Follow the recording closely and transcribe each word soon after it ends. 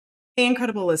Hey,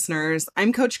 incredible listeners.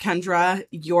 I'm Coach Kendra,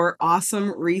 your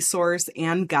awesome resource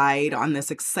and guide on this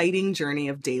exciting journey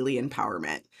of daily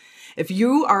empowerment. If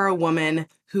you are a woman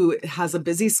who has a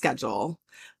busy schedule,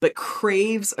 but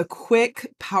craves a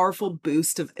quick, powerful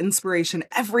boost of inspiration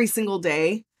every single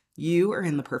day, you are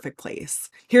in the perfect place.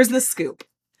 Here's the scoop.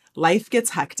 Life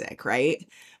gets hectic, right?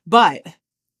 But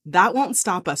that won't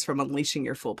stop us from unleashing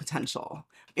your full potential.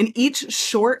 In each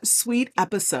short, sweet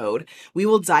episode, we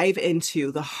will dive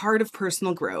into the heart of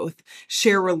personal growth,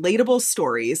 share relatable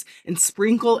stories, and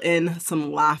sprinkle in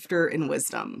some laughter and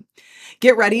wisdom.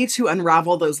 Get ready to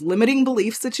unravel those limiting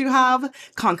beliefs that you have,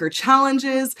 conquer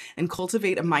challenges, and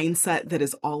cultivate a mindset that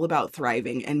is all about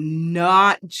thriving and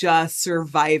not just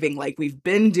surviving like we've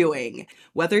been doing.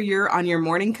 Whether you're on your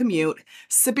morning commute,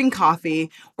 sipping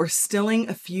coffee, or stilling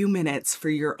a few minutes for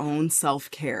your own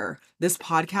self-care, this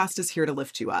podcast is here to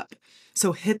lift you up.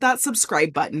 So hit that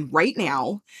subscribe button right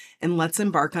now and let's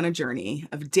embark on a journey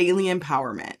of daily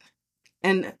empowerment.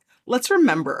 And let's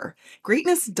remember,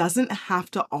 greatness doesn't have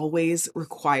to always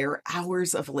require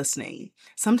hours of listening.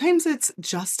 Sometimes it's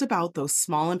just about those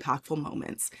small, impactful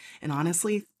moments. And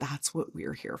honestly, that's what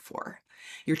we're here for.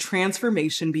 Your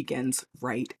transformation begins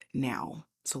right now.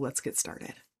 So let's get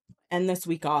started. End this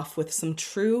week off with some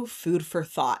true food for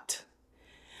thought.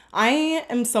 I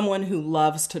am someone who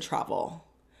loves to travel.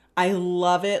 I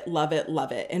love it, love it,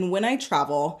 love it. And when I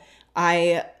travel,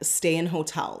 I stay in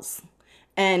hotels.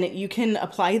 And you can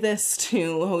apply this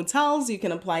to hotels, you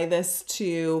can apply this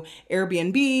to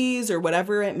Airbnbs or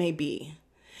whatever it may be.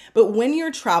 But when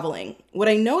you're traveling, what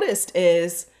I noticed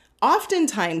is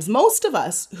oftentimes most of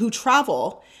us who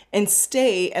travel and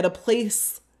stay at a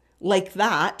place like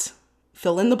that,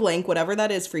 fill in the blank, whatever that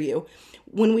is for you,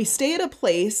 when we stay at a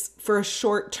place for a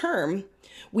short term,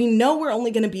 we know we're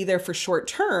only going to be there for short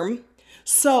term,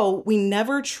 so we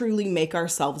never truly make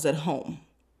ourselves at home.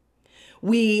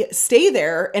 We stay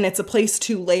there and it's a place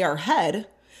to lay our head,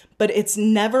 but it's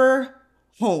never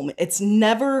home. It's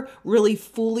never really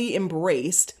fully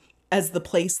embraced as the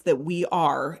place that we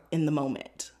are in the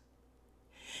moment.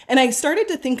 And I started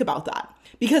to think about that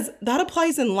because that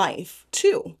applies in life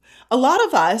too. A lot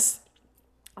of us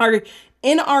are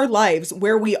in our lives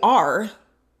where we are,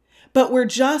 but we're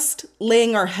just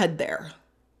laying our head there.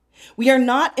 We are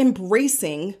not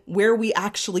embracing where we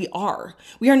actually are.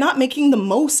 We are not making the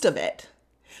most of it.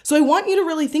 So I want you to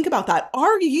really think about that.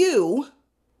 Are you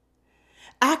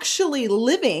actually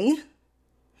living,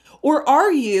 or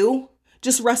are you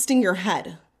just resting your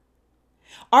head?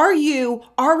 Are you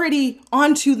already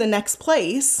on to the next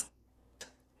place?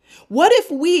 What if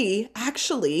we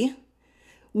actually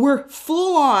were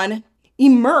full on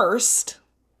immersed,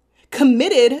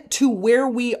 committed to where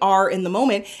we are in the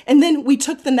moment, and then we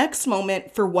took the next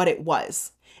moment for what it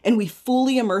was, and we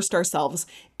fully immersed ourselves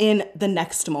in the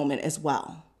next moment as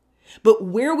well? But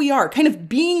where we are, kind of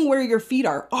being where your feet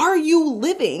are you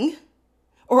living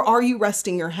or are you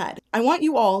resting your head? I want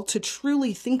you all to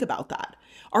truly think about that.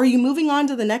 Are you moving on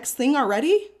to the next thing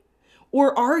already?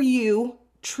 Or are you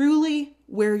truly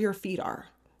where your feet are,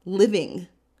 living,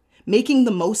 making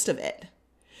the most of it,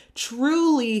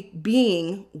 truly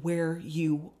being where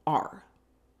you are?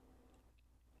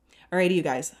 Alrighty, you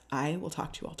guys, I will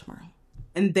talk to you all tomorrow.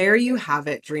 And there you have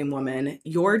it, Dream Woman,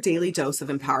 your daily dose of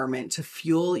empowerment to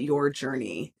fuel your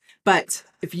journey. But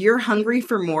if you're hungry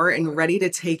for more and ready to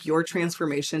take your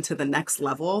transformation to the next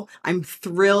level, I'm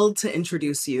thrilled to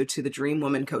introduce you to the Dream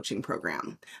Woman Coaching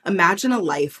Program. Imagine a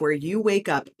life where you wake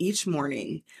up each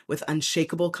morning with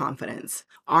unshakable confidence,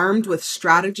 armed with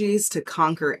strategies to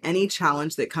conquer any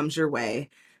challenge that comes your way.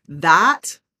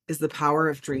 That is the power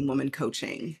of Dream Woman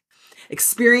Coaching.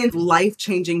 Experience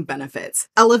life-changing benefits,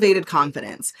 elevated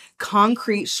confidence,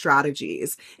 concrete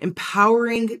strategies,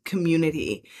 empowering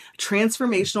community,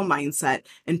 transformational mindset,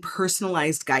 and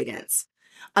personalized guidance.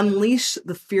 Unleash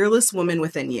the fearless woman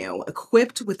within you,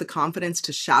 equipped with the confidence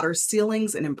to shatter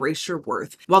ceilings and embrace your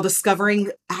worth, while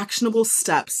discovering actionable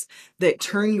steps that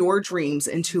turn your dreams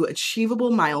into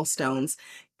achievable milestones,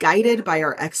 guided by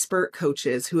our expert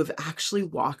coaches who have actually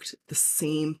walked the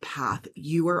same path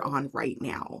you are on right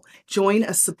now. Join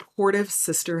a supportive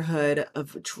sisterhood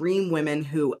of dream women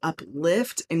who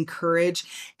uplift,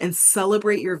 encourage, and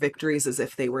celebrate your victories as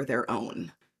if they were their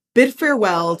own. Bid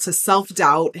farewell to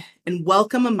self-doubt and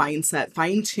welcome a mindset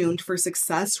fine-tuned for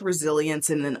success, resilience,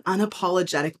 and an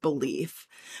unapologetic belief.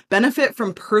 Benefit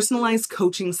from personalized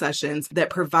coaching sessions that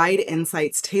provide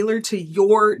insights tailored to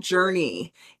your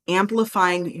journey,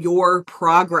 amplifying your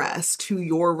progress to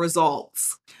your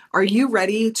results. Are you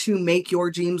ready to make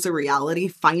your dreams a reality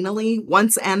finally,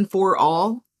 once and for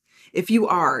all? If you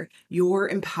are, your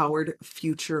empowered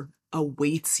future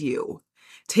awaits you.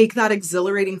 Take that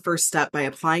exhilarating first step by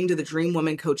applying to the Dream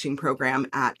Woman Coaching Program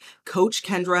at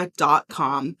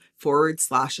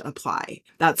coachkendra.com/apply.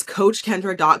 That's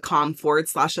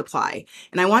coachkendra.com/apply.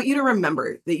 And I want you to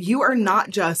remember that you are not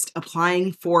just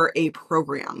applying for a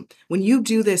program. When you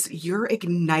do this, you're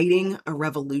igniting a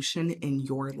revolution in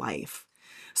your life.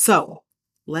 So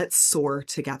let's soar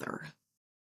together.